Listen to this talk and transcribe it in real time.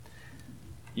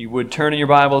You would turn in your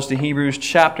Bibles to Hebrews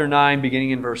chapter 9,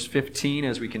 beginning in verse 15,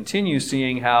 as we continue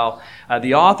seeing how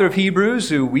the author of Hebrews,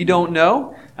 who we don't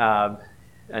know,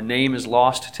 a name is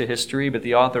lost to history, but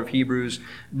the author of Hebrews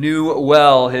knew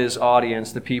well his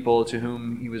audience, the people to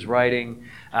whom he was writing,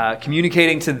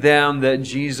 communicating to them that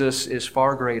Jesus is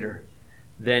far greater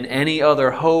than any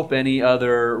other hope, any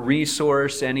other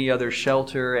resource, any other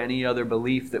shelter, any other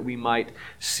belief that we might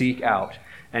seek out.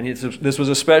 And this was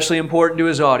especially important to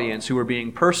his audience, who were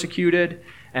being persecuted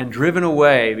and driven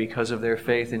away because of their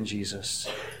faith in Jesus,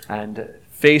 and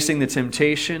facing the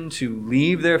temptation to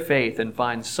leave their faith and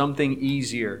find something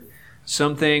easier,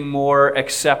 something more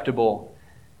acceptable.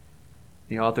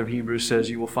 The author of Hebrews says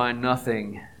you will find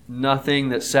nothing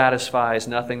that satisfies,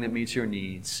 nothing that meets your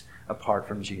needs apart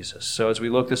from Jesus. So as we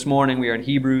look this morning, we are in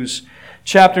Hebrews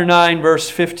chapter 9, verse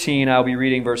 15. I'll be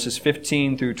reading verses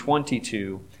 15 through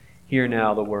 22. Hear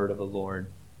now the word of the Lord.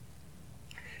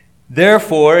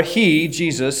 Therefore, he,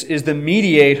 Jesus, is the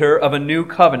mediator of a new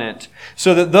covenant,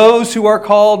 so that those who are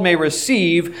called may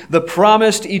receive the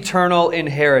promised eternal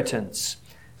inheritance,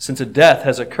 since a death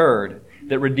has occurred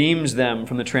that redeems them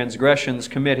from the transgressions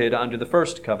committed under the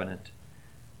first covenant.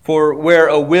 For where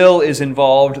a will is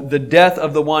involved, the death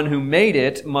of the one who made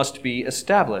it must be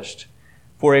established.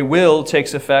 For a will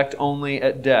takes effect only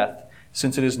at death,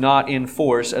 since it is not in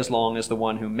force as long as the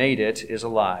one who made it is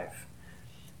alive.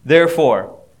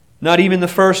 Therefore, not even the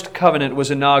first covenant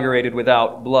was inaugurated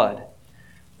without blood.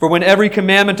 For when every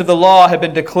commandment of the law had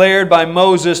been declared by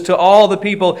Moses to all the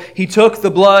people, he took the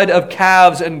blood of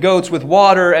calves and goats with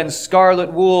water and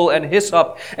scarlet wool and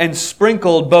hyssop and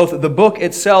sprinkled both the book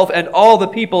itself and all the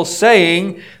people,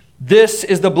 saying, "This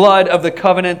is the blood of the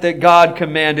covenant that God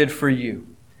commanded for you."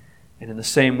 And in the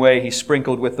same way, he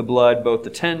sprinkled with the blood both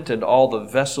the tent and all the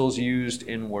vessels used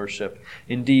in worship.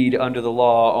 Indeed, under the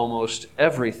law, almost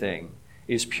everything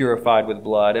is purified with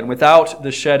blood, and without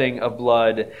the shedding of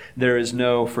blood, there is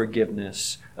no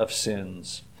forgiveness of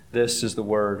sins. This is the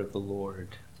word of the Lord.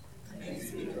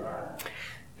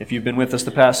 If you've been with us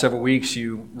the past several weeks,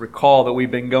 you recall that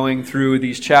we've been going through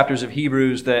these chapters of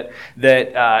Hebrews that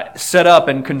set up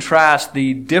and contrast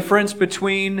the difference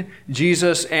between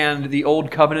Jesus and the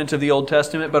Old Covenant of the Old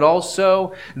Testament, but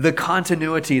also the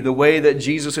continuity, the way that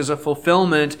Jesus is a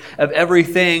fulfillment of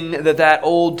everything that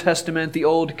Old Testament, the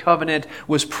Old Covenant,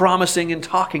 was promising and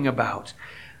talking about.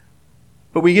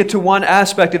 But we get to one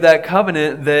aspect of that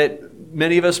covenant that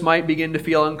many of us might begin to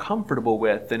feel uncomfortable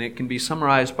with, and it can be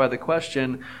summarized by the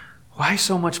question, why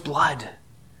so much blood?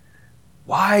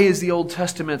 Why is the Old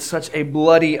Testament such a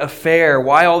bloody affair?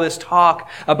 Why all this talk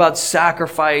about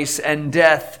sacrifice and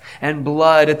death and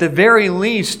blood? At the very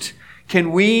least,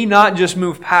 can we not just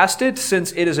move past it,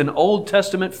 since it is an Old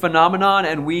Testament phenomenon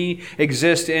and we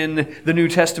exist in the New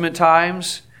Testament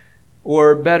times?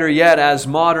 Or better yet, as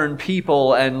modern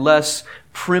people and less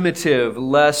primitive,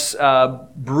 less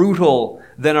brutal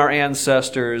than our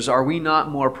ancestors, are we not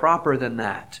more proper than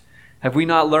that? Have we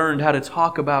not learned how to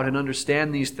talk about and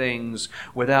understand these things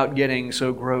without getting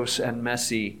so gross and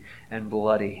messy and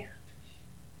bloody?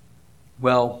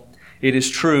 Well, it is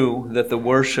true that the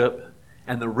worship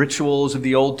and the rituals of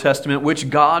the Old Testament, which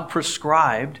God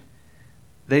prescribed,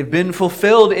 they've been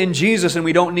fulfilled in Jesus, and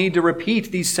we don't need to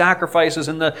repeat these sacrifices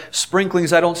and the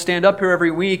sprinklings. I don't stand up here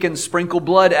every week and sprinkle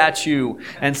blood at you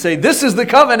and say, "This is the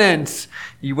covenant."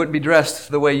 You wouldn't be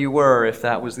dressed the way you were if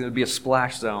that was going to be a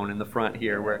splash zone in the front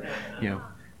here, where,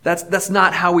 that's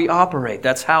not how we operate.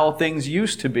 That's how things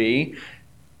used to be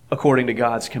according to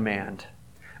God's command.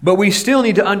 But we still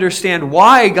need to understand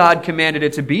why God commanded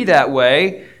it to be that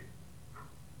way,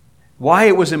 why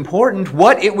it was important,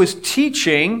 what it was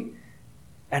teaching,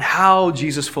 and how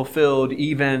Jesus fulfilled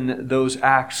even those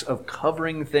acts of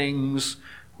covering things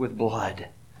with blood.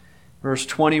 Verse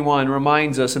 21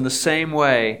 reminds us, in the same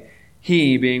way,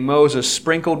 he, being Moses,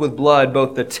 sprinkled with blood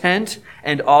both the tent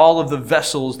and all of the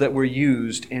vessels that were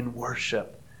used in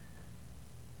worship.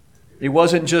 It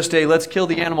wasn't just let's kill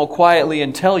the animal quietly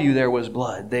and tell you there was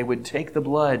blood. They would take the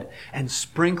blood and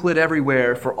sprinkle it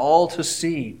everywhere for all to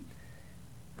see.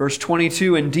 Verse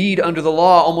 22, indeed, under the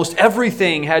law, almost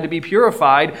everything had to be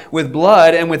purified with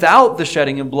blood, and without the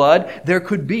shedding of blood, there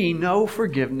could be no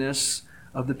forgiveness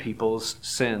of the people's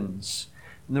sins.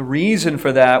 And the reason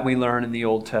for that, we learn in the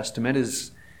Old Testament,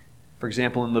 is, for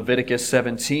example, in Leviticus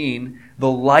 17,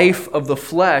 the life of the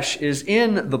flesh is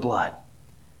in the blood.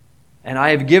 And I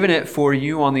have given it for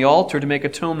you on the altar to make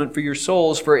atonement for your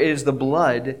souls, for it is the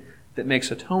blood that makes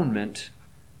atonement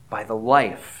by the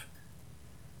life.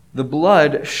 The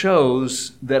blood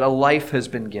shows that a life has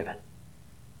been given.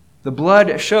 The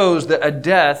blood shows that a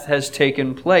death has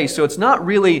taken place. So it's not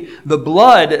really the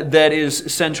blood that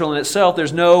is central in itself.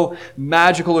 There's no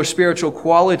magical or spiritual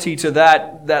quality to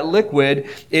that liquid.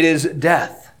 It is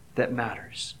death that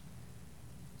matters.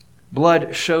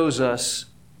 Blood shows us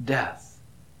death.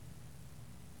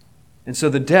 And so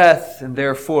the death, and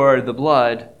therefore the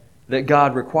blood, that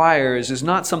God requires is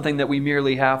not something that we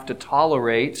merely have to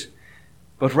tolerate,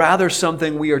 but rather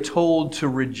something we are told to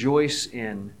rejoice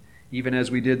in, even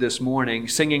as we did this morning,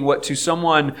 singing what to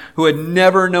someone who had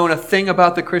never known a thing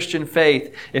about the Christian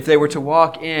faith, if they were to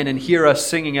walk in and hear us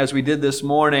singing as we did this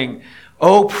morning,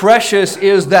 "Oh, precious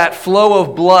is that flow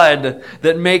of blood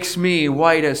that makes me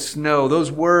white as snow."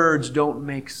 Those words don't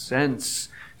make sense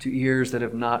to ears that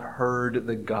have not heard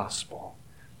the gospel.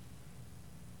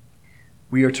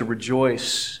 We are to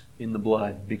rejoice in the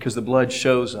blood because the blood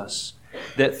shows us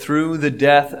that through the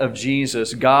death of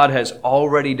Jesus, God has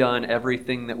already done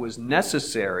everything that was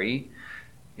necessary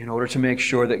in order to make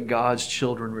sure that God's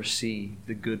children receive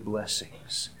the good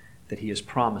blessings that He has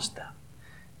promised them.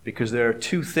 Because there are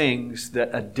two things that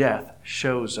a death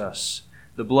shows us.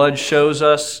 The blood shows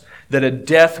us that a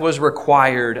death was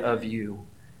required of you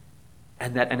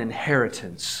and that an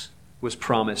inheritance was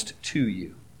promised to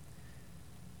you.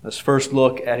 Let's first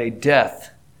look at a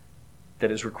death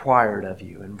that is required of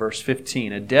you. In verse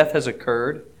 15, a death has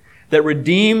occurred that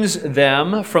redeems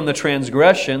them from the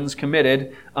transgressions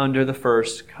committed under the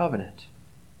first covenant.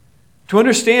 To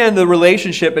understand the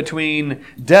relationship between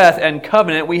death and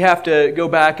covenant, we have to go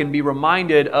back and be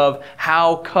reminded of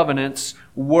how covenants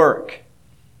work.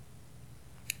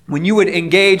 When you would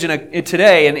engage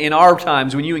today, in our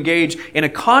times, when you engage in a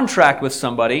contract with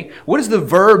somebody, what is the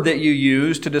verb that you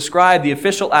use to describe the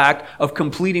official act of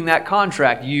completing that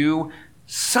contract? You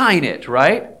sign it,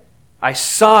 right? I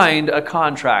signed a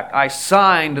contract. I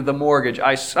signed the mortgage.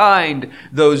 I signed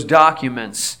those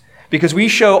documents. Because we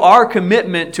show our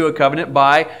commitment to a covenant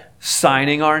by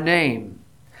signing our name.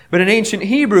 But in ancient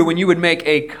Hebrew, when you would make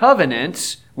a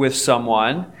covenant with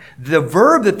someone, the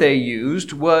verb that they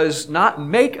used was not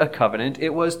make a covenant,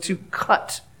 it was to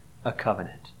cut a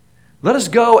covenant. Let us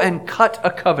go and cut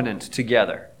a covenant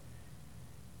together.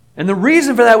 And the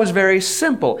reason for that was very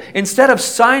simple. Instead of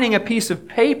signing a piece of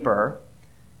paper,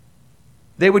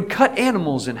 they would cut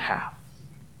animals in half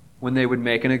when they would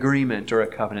make an agreement or a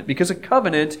covenant. Because a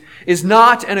covenant is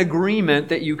not an agreement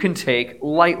that you can take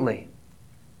lightly.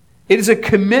 It is a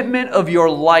commitment of your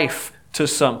life to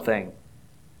something.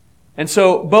 And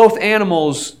so both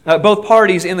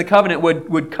parties in the covenant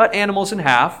would cut animals in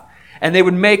half, and they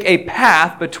would make a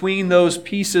path between those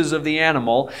pieces of the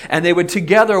animal, and they would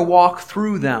together walk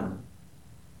through them,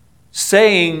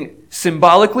 saying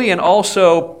symbolically and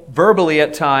also verbally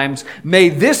at times, "May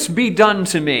this be done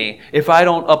to me if I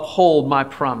don't uphold my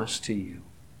promise to you.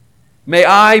 May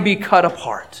I be cut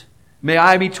apart. May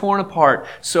I be torn apart.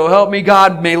 So help me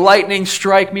God, may lightning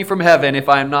strike me from heaven if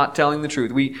I am not telling the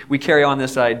truth." We carry on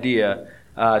this idea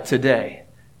today.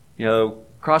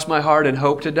 Cross my heart and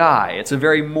hope to die. It's a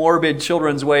very morbid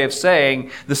children's way of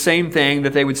saying the same thing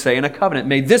that they would say in a covenant.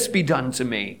 May this be done to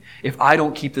me if I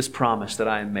don't keep this promise that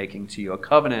I am making to you. A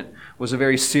covenant was a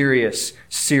very serious,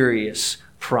 serious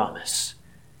promise.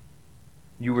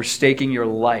 You were staking your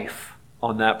life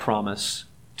on that promise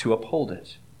to uphold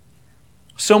it.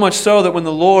 So much so that when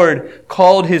the Lord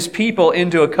called His people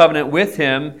into a covenant with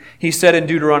Him, He said in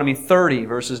Deuteronomy 30,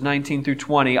 verses 19 through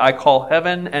 20, "I call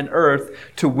heaven and earth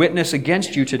to witness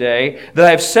against you today that I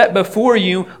have set before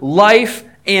you life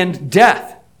and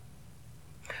death,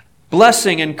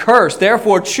 blessing and curse.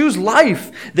 Therefore choose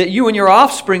life, that you and your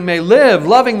offspring may live,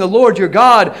 loving the Lord your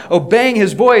God, obeying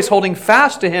His voice, holding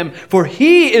fast to Him, for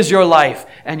He is your life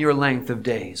and your length of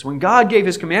days." When God gave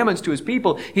His commandments to His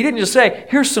people, He didn't just say,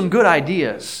 "Here's some good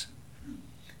ideas.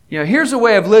 Here's a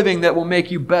way of living that will make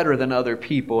you better than other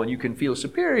people and you can feel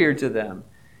superior to them.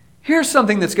 Here's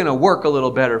something that's going to work a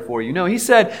little better for you." No, He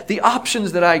said, the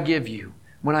options that I give you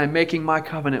when I'm making my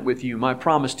covenant with you, my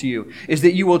promise to you, is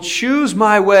that you will choose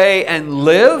my way and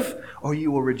live, or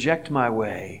you will reject my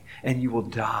way and you will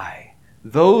die.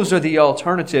 Those are the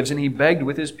alternatives, and He begged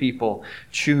with His people,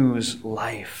 choose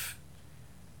life.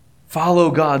 Follow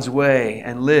God's way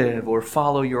and live, or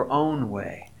follow your own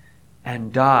way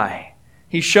and die.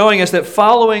 He's showing us that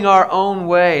following our own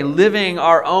way, living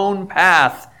our own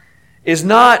path, is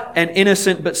not an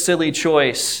innocent but silly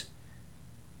choice.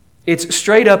 It's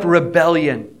straight up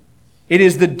rebellion. It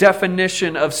is the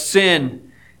definition of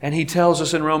sin. And He tells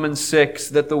us in Romans 6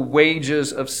 that the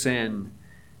wages of sin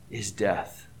is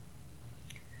death.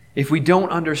 If we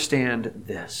don't understand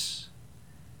this,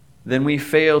 then we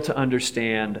fail to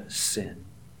understand sin.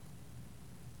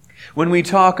 When we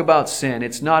talk about sin,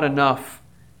 it's not enough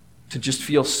to just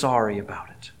feel sorry about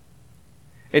it.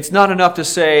 It's not enough to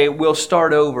say, we'll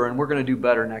start over and we're going to do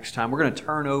better next time. We're going to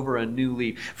turn over a new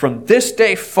leaf. From this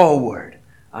day forward,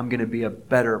 I'm going to be a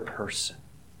better person.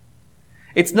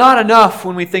 It's not enough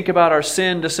when we think about our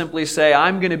sin to simply say,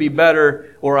 I'm going to be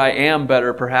better, or I am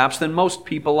better perhaps, than most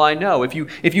people I know. If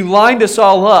you lined us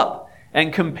all up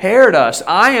and compared us,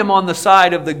 I am on the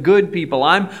side of the good people.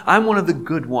 I'm one of the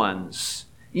good ones.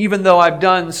 Even though I've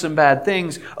done some bad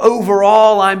things,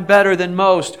 overall I'm better than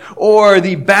most. Or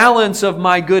the balance of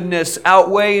my goodness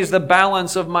outweighs the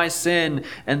balance of my sin,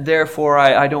 and therefore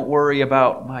I don't worry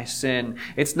about my sin.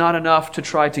 It's not enough to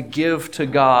try to give to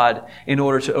God in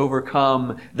order to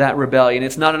overcome that rebellion.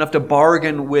 It's not enough to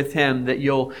bargain with Him that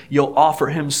you'll offer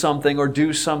Him something or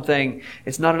do something.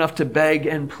 It's not enough to beg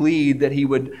and plead that He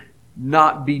would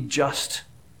not be just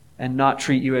and not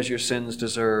treat you as your sins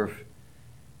deserve.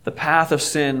 The path of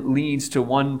sin leads to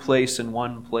one place and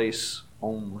one place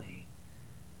only: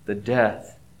 the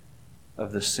death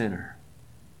of the sinner.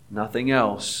 Nothing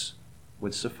else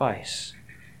would suffice.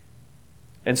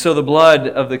 And so the blood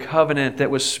of the covenant that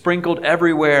was sprinkled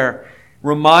everywhere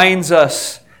reminds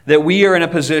us that we are in a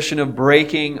position of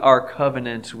breaking our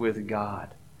covenant with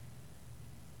God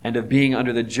and of being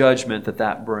under the judgment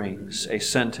that brings, a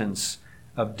sentence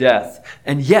of death.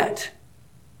 And yet,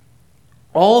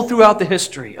 all throughout the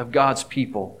history of God's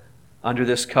people under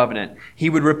this covenant, He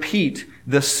would repeat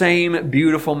the same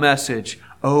beautiful message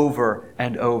over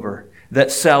and over, that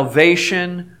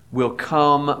salvation will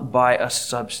come by a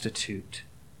substitute,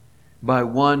 by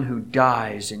one who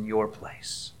dies in your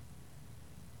place.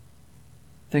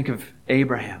 Think of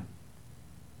Abraham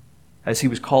as he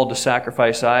was called to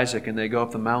sacrifice Isaac, and they go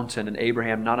up the mountain, and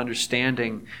Abraham, not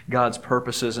understanding God's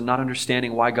purposes and not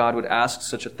understanding why God would ask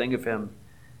such a thing of him,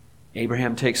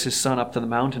 Abraham takes his son up to the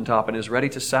mountaintop and is ready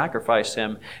to sacrifice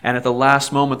him. And at the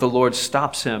last moment, the Lord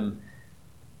stops him.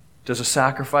 Does a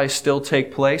sacrifice still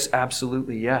take place?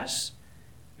 Absolutely yes.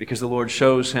 Because the Lord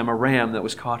shows him a ram that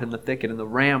was caught in the thicket, and the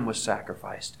ram was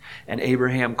sacrificed. And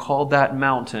Abraham called that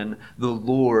mountain, the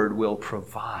Lord will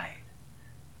provide.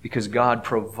 Because God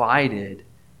provided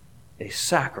a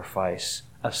sacrifice,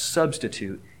 a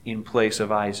substitute, in place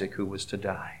of Isaac who was to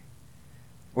die.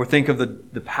 Or think of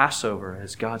the Passover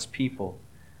as God's people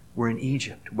were in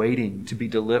Egypt waiting to be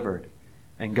delivered.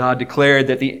 And God declared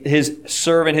that His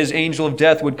servant, His angel of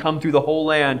death, would come through the whole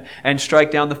land and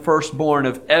strike down the firstborn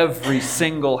of every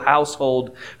single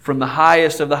household, from the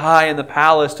highest of the high in the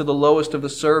palace to the lowest of the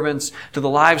servants, to the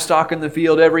livestock in the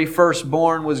field. Every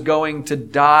firstborn was going to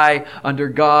die under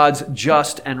God's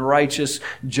just and righteous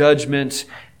judgment.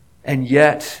 And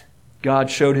yet,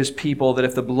 God showed His people that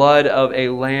if the blood of a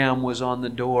lamb was on the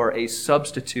door, a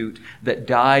substitute that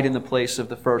died in the place of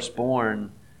the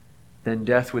firstborn, then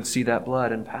death would see that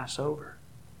blood and pass over.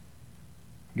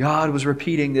 God was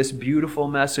repeating this beautiful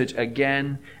message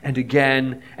again and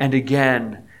again and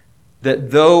again, that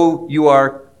though you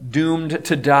are doomed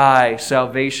to die,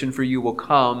 salvation for you will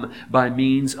come by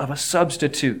means of a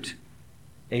substitute,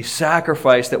 a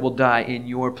sacrifice that will die in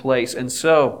your place. And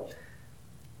so,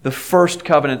 the first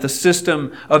covenant, the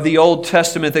system of the Old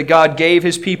Testament that God gave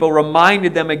His people,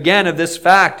 reminded them again of this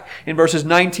fact in verses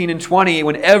 19 and 20,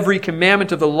 when every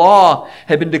commandment of the law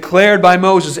had been declared by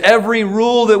Moses, every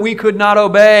rule that we could not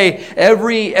obey,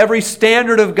 every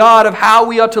standard of God of how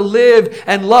we ought to live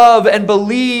and love and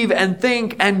believe and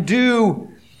think and do.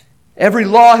 Every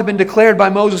law had been declared by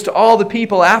Moses to all the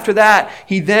people. After that,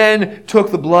 He then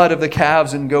took the blood of the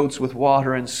calves and goats with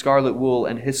water and scarlet wool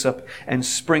and hyssop and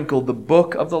sprinkled the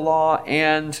book of the law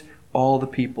and all the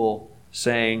people,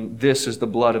 saying, "This is the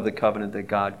blood of the covenant that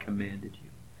God commanded you."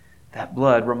 That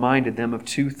blood reminded them of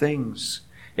two things.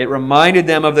 It reminded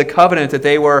them of the covenant that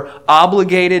they were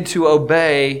obligated to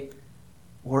obey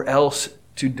or else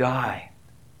to die.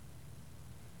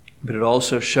 But it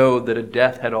also showed that a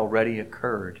death had already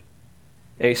occurred.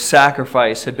 A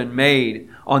sacrifice had been made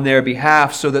on their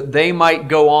behalf so that they might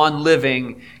go on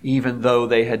living even though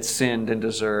they had sinned and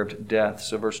deserved death.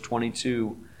 So verse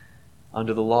 22,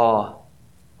 under the law,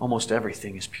 almost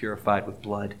everything is purified with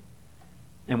blood.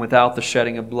 And without the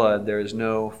shedding of blood, there is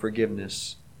no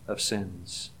forgiveness of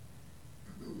sins.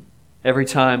 Every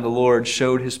time the Lord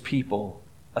showed His people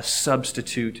a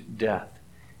substitute death,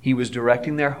 He was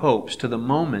directing their hopes to the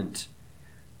moment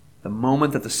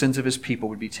that the sins of His people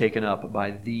would be taken up by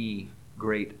the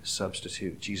great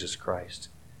substitute, Jesus Christ.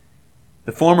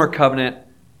 The former covenant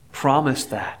promised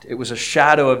that. It was a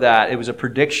shadow of that. It was a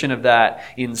prediction of that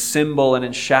in symbol and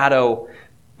in shadow.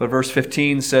 But verse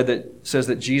 15 says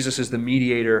that Jesus is the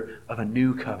mediator of a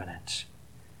new covenant,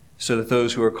 so that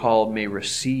those who are called may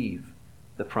receive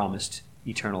the promised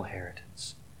eternal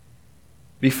inheritance.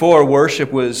 Before,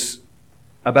 worship was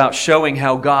about showing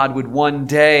how God would one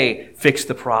day fix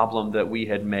the problem that we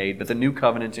had made. But the new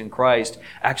covenant in Christ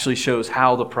actually shows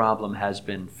how the problem has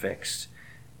been fixed.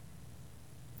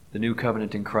 The new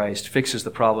covenant in Christ fixes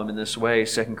the problem in this way.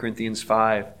 2 Corinthians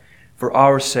 5, for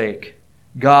our sake,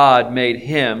 God made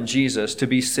him, Jesus, to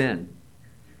be sin,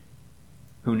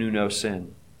 who knew no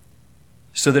sin,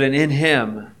 so that in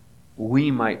him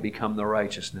we might become the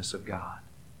righteousness of God.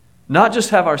 Not just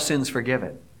have our sins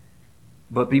forgiven,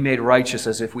 but be made righteous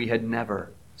as if we had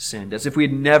never sinned, as if we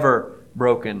had never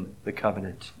broken the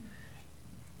covenant.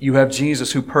 You have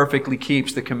Jesus who perfectly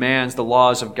keeps the commands, the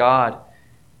laws of God.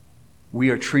 We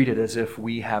are treated as if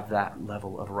we have that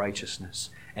level of righteousness,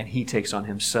 and he takes on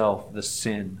himself the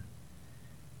sin.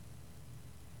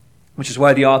 Which is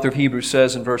why the author of Hebrews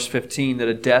says in verse 15 that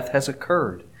a death has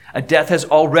occurred. A death has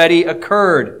already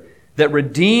occurred that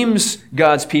redeems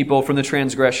God's people from the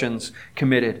transgressions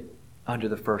committed under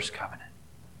the first covenant.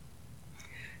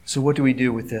 So what do we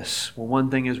do with this? Well, one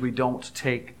thing is we don't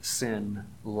take sin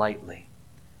lightly.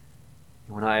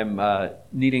 When I am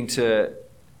needing to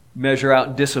measure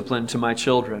out discipline to my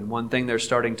children, one thing they're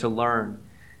starting to learn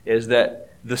is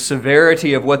that the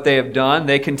severity of what they have done,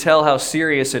 they can tell how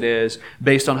serious it is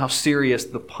based on how serious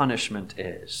the punishment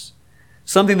is.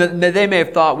 Something that they may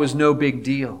have thought was no big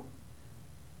deal,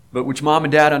 but which mom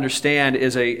and dad understand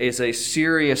is a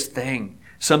serious thing.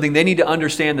 Something they need to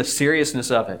understand the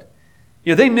seriousness of it.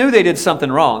 You know, they knew they did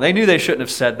something wrong. They knew they shouldn't have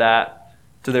said that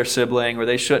to their sibling, or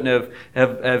they shouldn't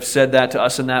have said that to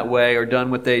us in that way, or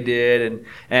done what they did,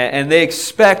 and they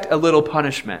expect a little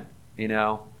punishment. You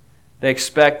know, they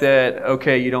expect that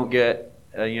you don't get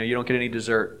any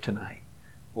dessert tonight,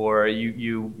 or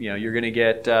you're going to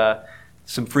get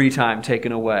some free time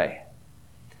taken away.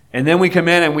 And then we come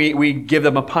in and we give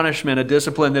them a punishment, a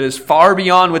discipline that is far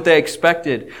beyond what they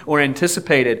expected or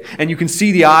anticipated. And you can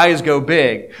see the eyes go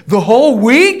big. The whole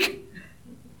week?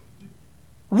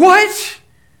 What?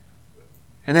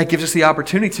 And that gives us the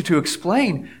opportunity to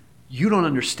explain, you don't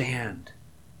understand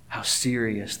how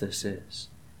serious this is.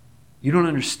 You don't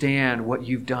understand what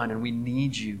you've done, and we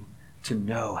need you to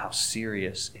know how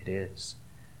serious it is.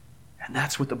 And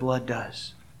that's what the blood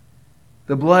does.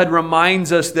 The blood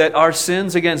reminds us that our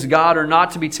sins against God are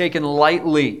not to be taken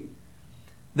lightly.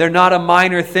 They're not a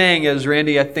minor thing, as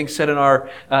Randy, I think, said in our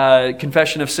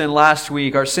confession of sin last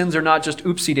week. Our sins are not just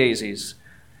oopsie daisies.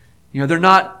 You know, they're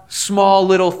not small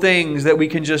little things that we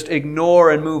can just ignore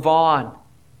and move on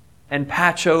and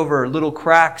patch over, little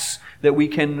cracks that we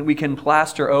can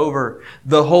plaster over.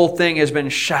 The whole thing has been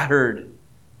shattered.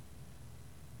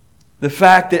 The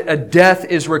fact that a death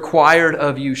is required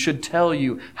of you should tell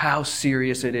you how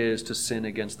serious it is to sin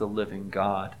against the living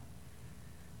God.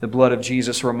 The blood of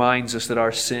Jesus reminds us that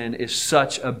our sin is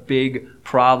such a big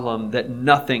problem that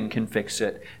nothing can fix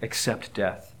it except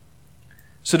death.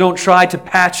 So don't try to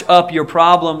patch up your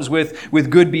problems with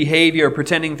good behavior,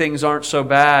 pretending things aren't so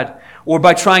bad, or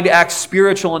by trying to act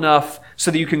spiritual enough so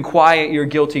that you can quiet your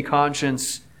guilty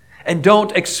conscience. And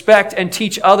don't expect and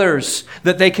teach others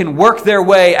that they can work their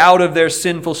way out of their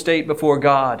sinful state before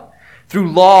God.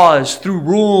 Through laws, through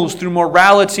rules, through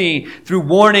morality, through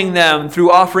warning them,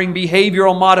 through offering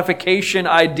behavioral modification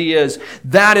ideas.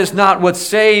 That is not what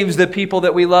saves the people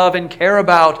that we love and care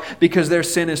about, because their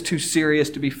sin is too serious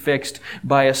to be fixed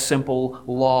by a simple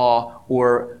law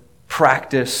or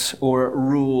practice or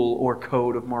rule or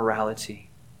code of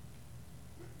morality.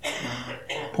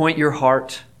 Point your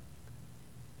heart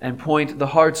and point the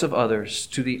hearts of others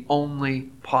to the only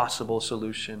possible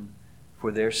solution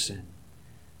for their sin,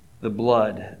 the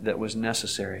blood that was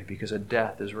necessary because a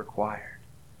death is required.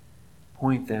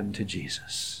 Point them to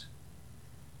Jesus,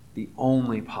 the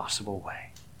only possible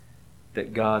way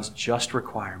that God's just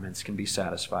requirements can be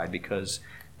satisfied because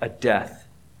a death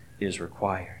is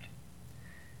required.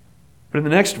 But in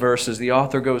the next verses, the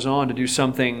author goes on to do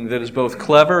something that is both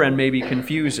clever and maybe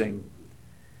confusing.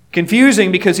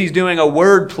 Confusing because he's doing a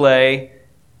word play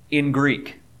in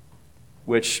Greek,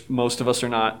 which most of us are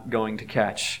not going to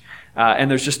catch.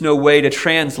 And there's just no way to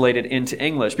translate it into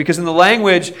English. Because in the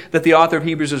language that the author of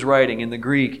Hebrews is writing, in the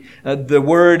Greek, the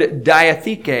word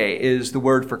diatheke is the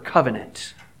word for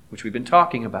covenant, which we've been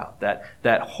talking about.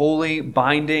 That holy,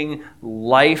 binding,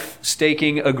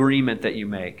 life-staking agreement that you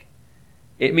make.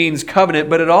 It means covenant,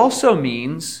 but it also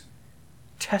means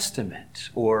testament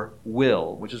or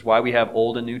will, which is why we have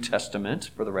Old and New Testament,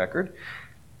 for the record.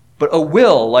 But a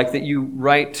will, like that you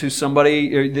write to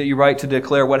somebody, or that you write to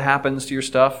declare what happens to your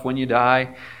stuff when you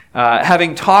die,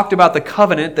 Having talked about the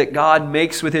covenant that God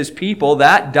makes with His people,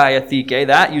 that diatheke,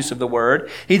 that use of the word,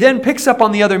 he then picks up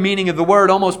on the other meaning of the word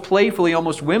almost playfully,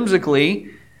 almost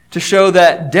whimsically, to show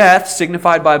that death,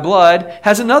 signified by blood,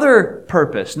 has another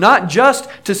purpose. Not just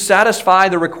to satisfy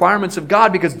the requirements of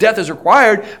God because death is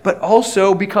required, but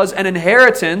also because an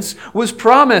inheritance was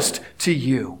promised to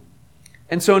you.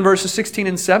 And so in verses 16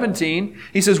 and 17,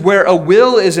 he says, where a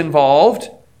will is involved,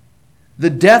 the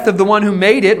death of the one who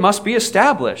made it must be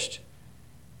established.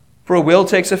 For a will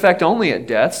takes effect only at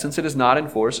death, since it is not in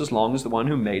force as long as the one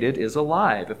who made it is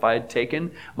alive. If I had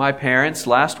taken my parents'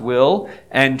 last will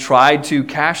and tried to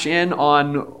cash in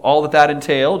on all that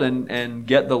entailed and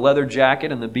get the leather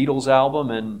jacket and the Beatles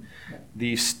album and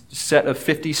the set of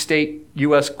 50 state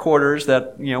U.S. quarters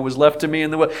that was left to me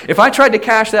in the will, if I tried to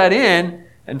cash that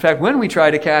in fact, when we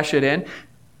try to cash it in,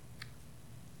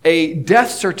 a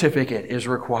death certificate is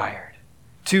required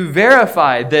to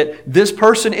verify that this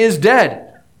person is dead.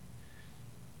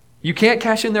 You can't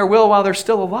cash in their will while they're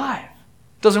still alive.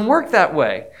 It doesn't work that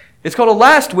way. It's called a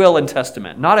last will and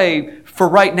testament, not a for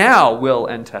right now will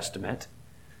and testament.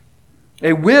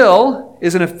 A will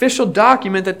is an official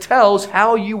document that tells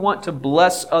how you want to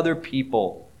bless other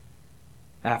people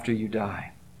after you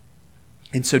die.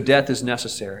 And so death is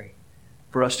necessary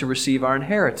for us to receive our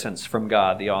inheritance from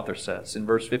God, the author says in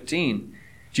verse 15.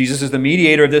 Jesus is the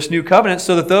mediator of this new covenant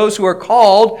so that those who are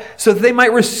called, so that they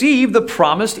might receive the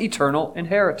promised eternal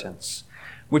inheritance,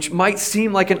 which might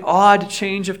seem like an odd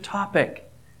change of topic.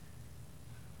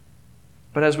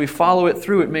 But as we follow it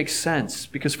through, it makes sense,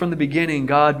 because from the beginning,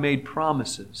 God made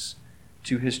promises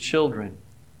to His children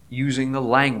using the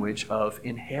language of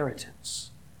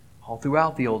inheritance. All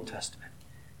throughout the Old Testament,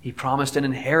 He promised an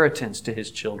inheritance to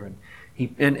His children.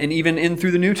 And even in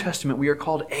through the New Testament, we are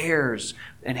called heirs,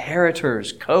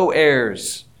 inheritors,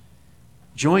 co-heirs,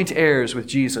 joint heirs with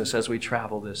Jesus as we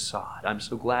travel this sod. I'm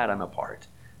so glad I'm a part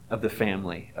of the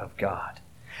family of God.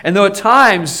 And though at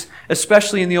times,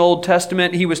 especially in the Old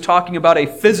Testament, he was talking about a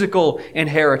physical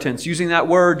inheritance, using that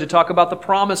word to talk about the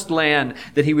promised land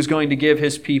that he was going to give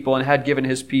his people and had given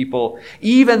his people,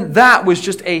 even that was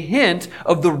just a hint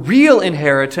of the real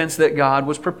inheritance that God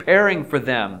was preparing for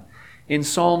them. In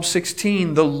Psalm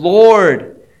 16, the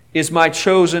Lord is my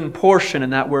chosen portion,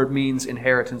 and that word means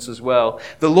inheritance as well.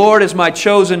 The Lord is my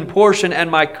chosen portion and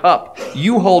my cup.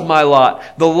 You hold my lot.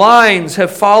 The lines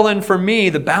have fallen for me.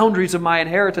 The boundaries of my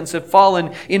inheritance have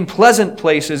fallen in pleasant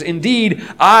places. Indeed,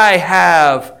 I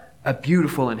have a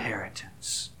beautiful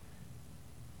inheritance.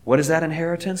 What is that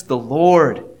inheritance? The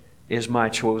Lord is my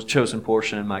chosen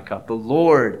portion and my cup. The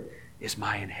Lord is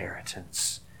my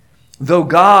inheritance. Though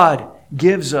God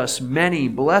gives us many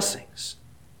blessings,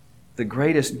 the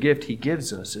greatest gift He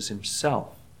gives us is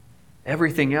Himself.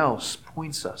 Everything else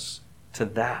points us to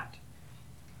that.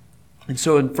 And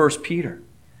so in 1 Peter,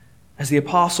 as the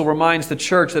apostle reminds the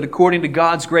church that according to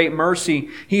God's great mercy,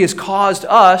 He has caused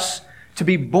us to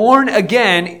be born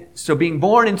again. So being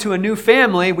born into a new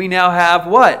family, we now have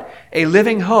what? A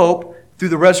living hope through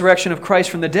the resurrection of Christ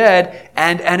from the dead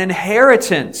and an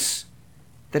inheritance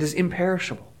that is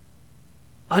imperishable,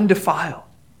 undefiled,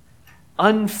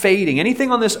 unfading.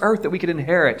 Anything on this earth that we could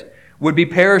inherit would be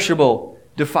perishable,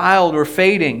 defiled, or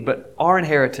fading, but our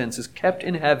inheritance is kept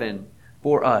in heaven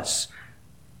for us,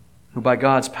 who by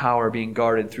God's power are being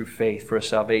guarded through faith for a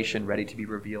salvation ready to be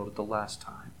revealed at the last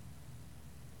time.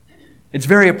 It's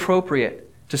very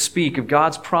appropriate to speak of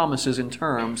God's promises in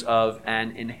terms of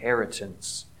an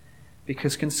inheritance,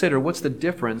 because consider, what's the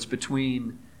difference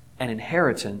between an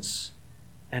inheritance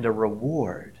and a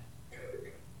reward?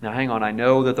 Now hang on, I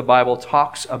know that the Bible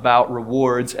talks about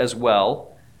rewards as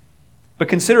well, but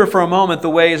consider for a moment the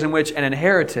ways in which an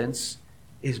inheritance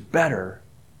is better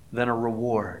than a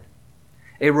reward.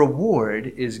 A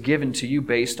reward is given to you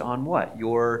based on what?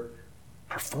 Your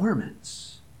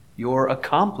performance, your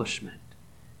accomplishment,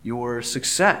 your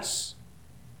success.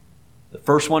 The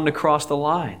first one to cross the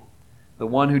line, the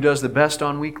one who does the best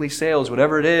on weekly sales,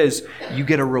 whatever it is, you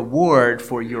get a reward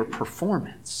for your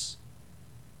performance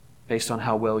based on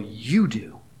how well you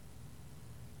do,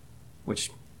 which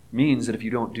means that if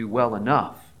you don't do well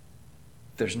enough,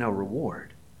 there's no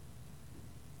reward.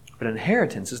 But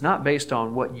inheritance is not based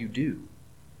on what you do.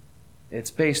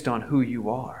 It's based on who you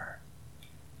are,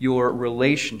 your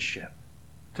relationship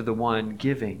to the one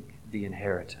giving the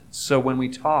inheritance. So when we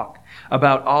talk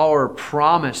about our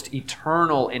promised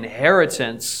eternal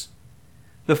inheritance,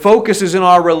 the focus is in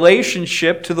our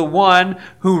relationship to the one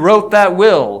who wrote that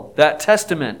will, that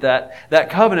testament, that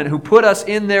covenant, who put us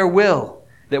in their will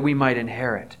that we might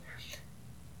inherit.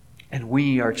 And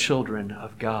we are children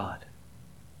of God.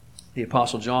 The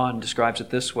Apostle John describes it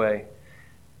this way.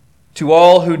 To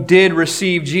all who did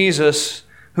receive Jesus,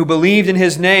 who believed in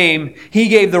His name, He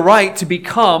gave the right to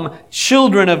become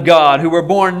children of God, who were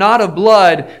born not of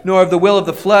blood, nor of the will of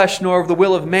the flesh, nor of the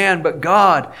will of man, but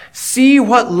God. See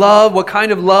what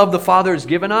kind of love the Father has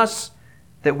given us,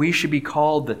 that we should be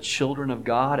called the children of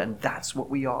God, and that's what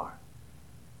we are.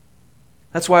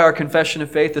 That's why our confession of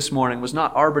faith this morning was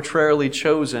not arbitrarily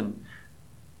chosen.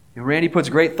 And Randy puts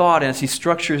great thought in as he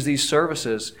structures these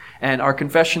services. And our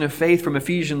confession of faith from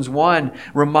Ephesians 1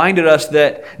 reminded us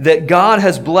that God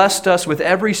has blessed us with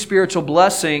every spiritual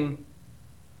blessing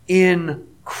in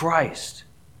Christ.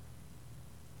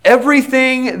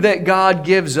 Everything that God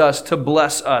gives us to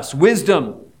bless us,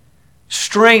 wisdom,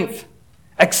 strength,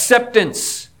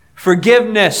 acceptance,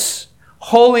 forgiveness,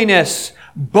 holiness,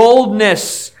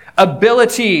 boldness,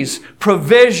 abilities,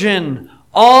 provision,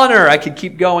 honor, I could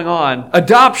keep going on,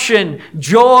 adoption,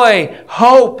 joy,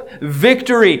 hope,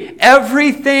 victory.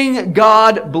 Everything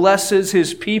God blesses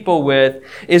His people with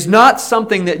is not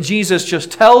something that Jesus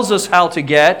just tells us how to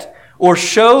get or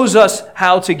shows us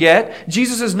how to get.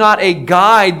 Jesus is not a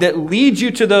guide that leads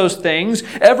you to those things.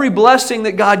 Every blessing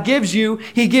that God gives you,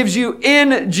 He gives you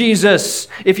in Jesus.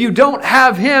 If you don't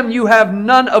have Him, you have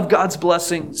none of God's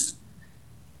blessings.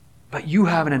 But you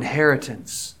have an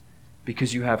inheritance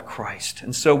because you have Christ.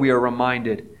 And so we are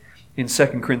reminded in 2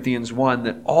 Corinthians 1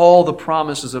 that all the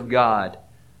promises of God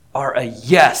are a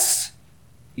yes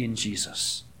in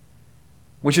Jesus.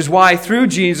 Which is why through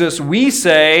Jesus we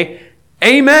say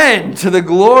amen to the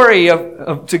glory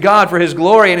to God for His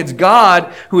glory. And it's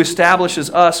God who establishes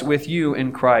us with you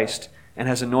in Christ and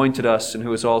has anointed us, and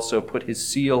who has also put His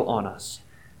seal on us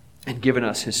and given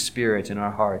us His Spirit in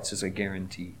our hearts as a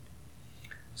guarantee.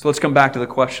 So let's come back to the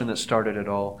question that started it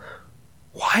all.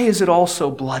 Why is it all so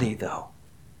bloody, though?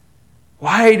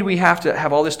 Why do we have to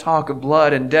have all this talk of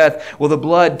blood and death? Well, the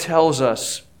blood tells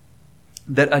us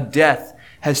that a death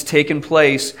has taken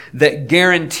place that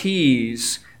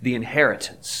guarantees the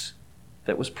inheritance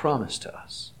that was promised to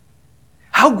us.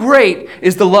 How great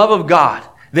is the love of God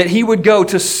that He would go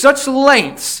to such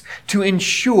lengths to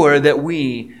ensure that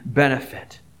we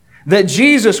benefit. That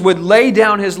Jesus would lay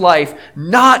down His life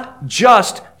not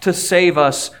just to save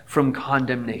us from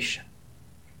condemnation.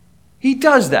 He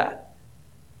does that.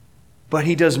 But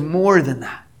He does more than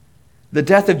that. The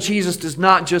death of Jesus does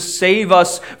not just save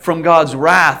us from God's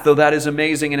wrath, though that is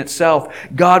amazing in itself.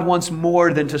 God wants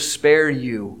more than to spare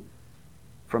you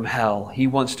from hell. He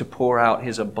wants to pour out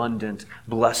His abundant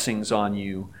blessings on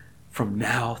you from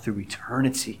now through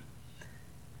eternity.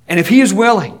 And if He is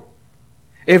willing,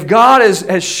 if God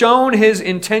has shown His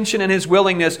intention and His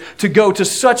willingness to go to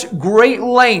such great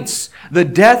lengths, the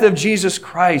death of Jesus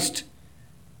Christ,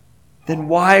 then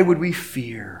why would we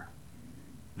fear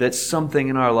that something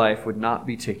in our life would not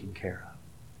be taken care of?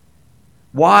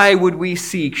 Why would we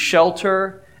seek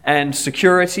shelter and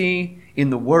security in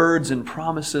the words and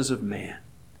promises of man?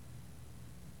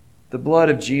 The blood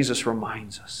of Jesus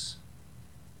reminds us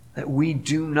that we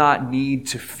do not need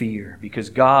to fear, because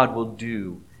God will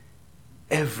do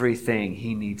everything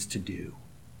He needs to do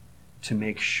to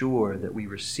make sure that we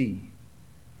receive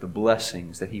the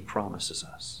blessings that He promises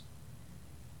us.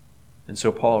 And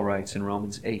so Paul writes in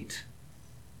Romans 8,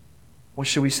 what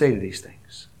should we say to these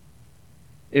things?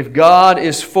 If God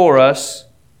is for us,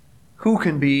 who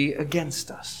can be against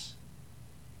us?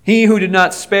 He who did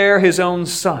not spare His own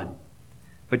Son,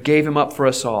 but gave Him up for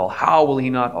us all, how will He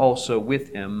not also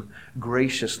with Him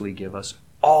graciously give us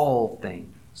all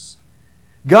things?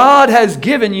 God has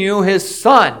given you His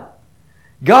Son.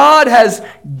 God has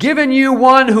given you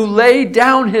one who laid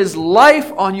down His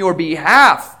life on your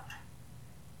behalf.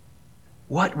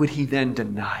 What would He then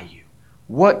deny you?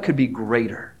 What could be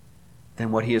greater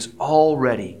than what He has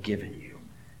already given you?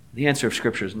 The answer of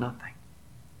Scripture is nothing.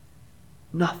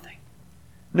 Nothing.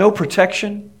 No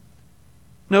protection,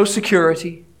 no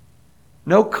security,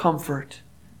 no comfort,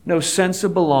 no sense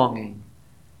of belonging,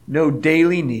 no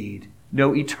daily need,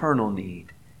 no eternal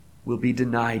need will be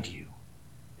denied you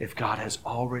if God has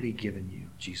already given you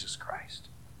Jesus Christ.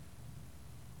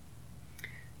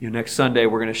 Next Sunday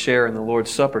we're going to share in the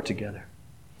Lord's Supper together.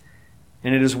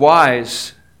 And it is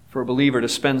wise for a believer to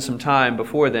spend some time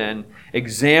before then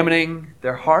examining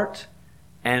their heart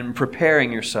and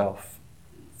preparing yourself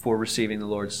for receiving the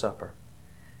Lord's Supper.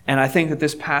 And I think that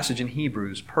this passage in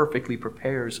Hebrews perfectly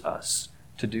prepares us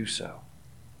to do so.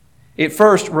 It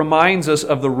first reminds us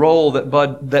of the role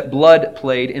that blood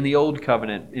played in the Old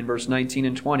Covenant in verse 19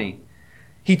 and 20.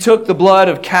 He took the blood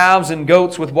of calves and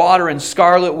goats with water and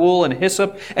scarlet wool and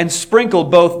hyssop and sprinkled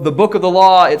both the book of the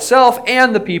law itself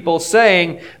and the people,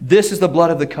 saying, "This is the blood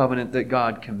of the covenant that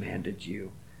God commanded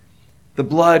you." the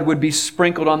blood would be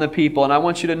sprinkled on the people. And I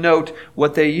want you to note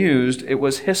what they used. It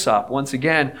was hyssop. Once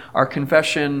again, our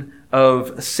confession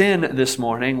of sin this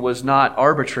morning was not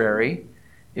arbitrary.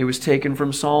 It was taken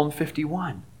from Psalm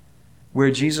 51,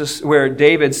 where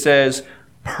David says,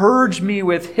 "Purge me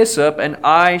with hyssop, and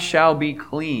I shall be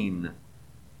clean."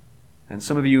 And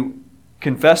some of you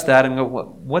confess that and go,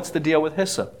 what's the deal with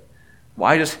hyssop?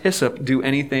 Why does hyssop do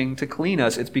anything to clean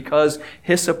us? It's because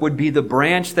hyssop would be the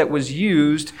branch that was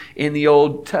used in the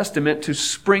Old Testament to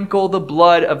sprinkle the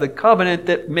blood of the covenant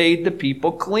that made the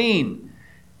people clean.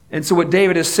 And so what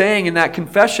David is saying in that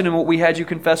confession, and what we had you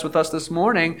confess with us this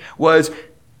morning, was,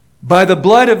 by the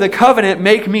blood of the covenant,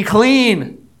 make me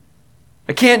clean.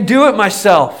 I can't do it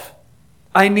myself.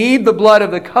 I need the blood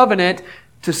of the covenant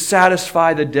to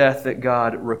satisfy the death that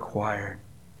God required.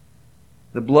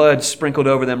 The blood sprinkled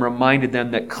over them reminded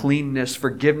them that cleanness,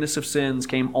 forgiveness of sins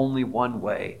came only one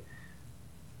way,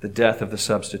 the death of the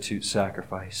substitute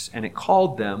sacrifice. And it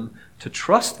called them to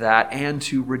trust that and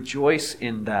to rejoice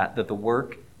in that the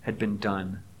work had been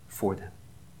done for them.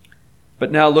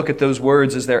 But now look at those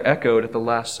words as they're echoed at the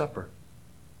Last Supper.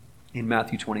 In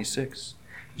Matthew 26,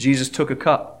 Jesus took a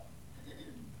cup.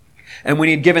 And when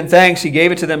he had given thanks, he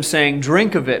gave it to them, saying,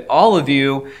 "Drink of it, all of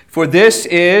you, for this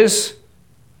is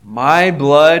my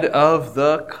blood of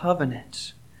the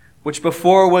covenant, which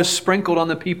before was sprinkled on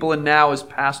the people and now is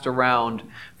passed around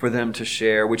for them to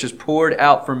share, which is poured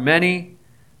out for many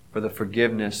for the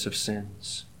forgiveness of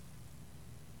sins."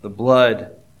 The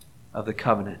blood of the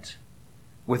covenant,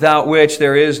 without which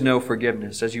there is no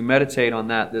forgiveness. As you meditate on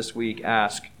that this week,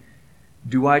 ask,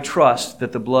 do I trust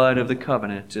that the blood of the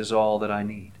covenant is all that I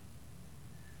need?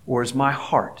 Or is my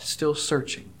heart still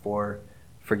searching for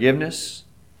forgiveness,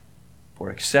 for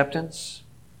acceptance,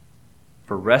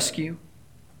 for rescue,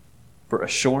 for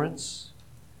assurance,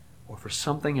 or for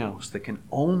something else that can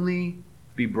only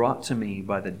be brought to me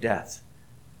by the death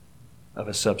of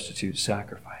a substitute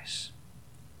sacrifice?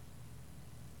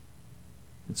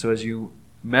 And so as you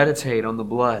meditate on the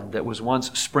blood that was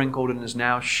once sprinkled and is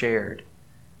now shared,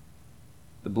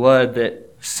 the blood that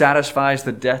satisfies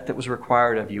the death that was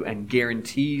required of you and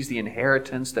guarantees the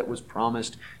inheritance that was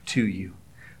promised to you,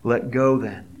 let go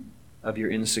then of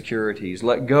your insecurities.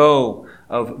 Let go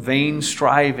of vain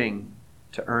striving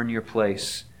to earn your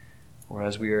place. Or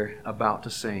as we are about to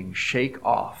sing, shake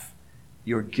off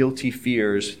your guilty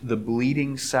fears. The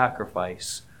bleeding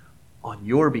sacrifice on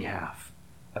your behalf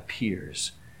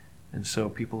appears. And so,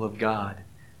 people of God,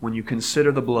 when you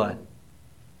consider the blood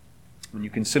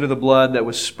that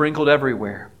was sprinkled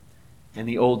everywhere in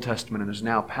the Old Testament and is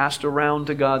now passed around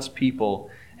to God's people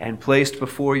and placed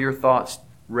before your thoughts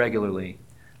regularly,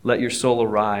 let your soul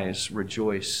arise,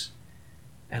 rejoice,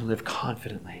 and live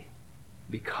confidently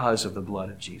because of the blood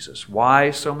of Jesus.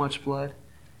 Why so much blood?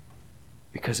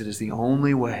 Because it is the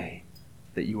only way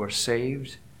that you are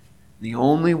saved, the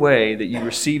only way that you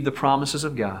receive the promises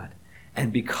of God.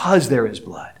 And because there is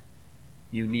blood,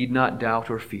 you need not doubt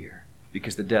or fear,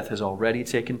 because the death has already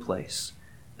taken place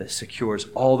that secures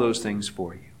all those things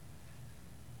for you.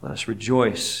 Let us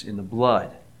rejoice in the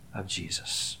blood of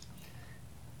Jesus.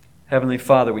 Heavenly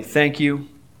Father, we thank you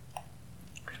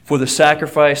for the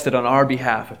sacrifice that on our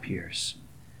behalf appears.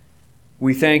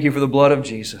 We thank you for the blood of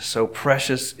Jesus. So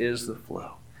precious is the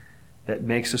flow that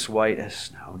makes us white as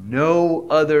snow. No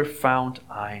other fount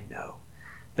I know.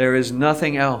 There is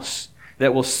nothing else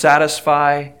that will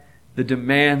satisfy the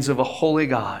demands of a holy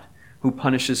God who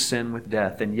punishes sin with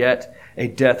death. And yet a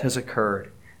death has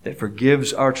occurred that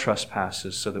forgives our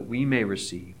trespasses so that we may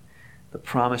receive the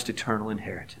promised eternal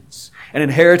inheritance. An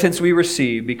inheritance we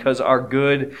receive because our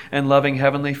good and loving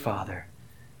Heavenly Father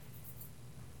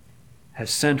has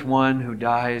sent one who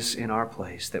dies in our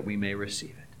place that we may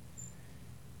receive it.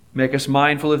 Make us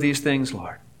mindful of these things,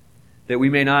 Lord, that we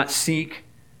may not seek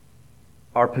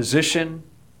our position,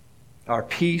 our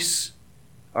peace,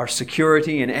 our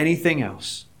security in anything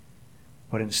else,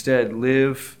 but instead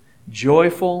live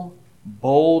joyful,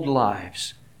 bold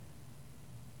lives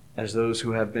as those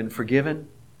who have been forgiven,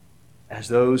 as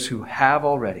those who have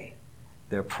already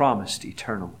their promised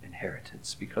eternal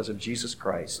inheritance. Because of Jesus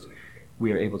Christ,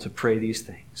 we are able to pray these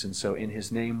things. And so in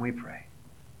His name we pray.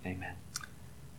 Amen.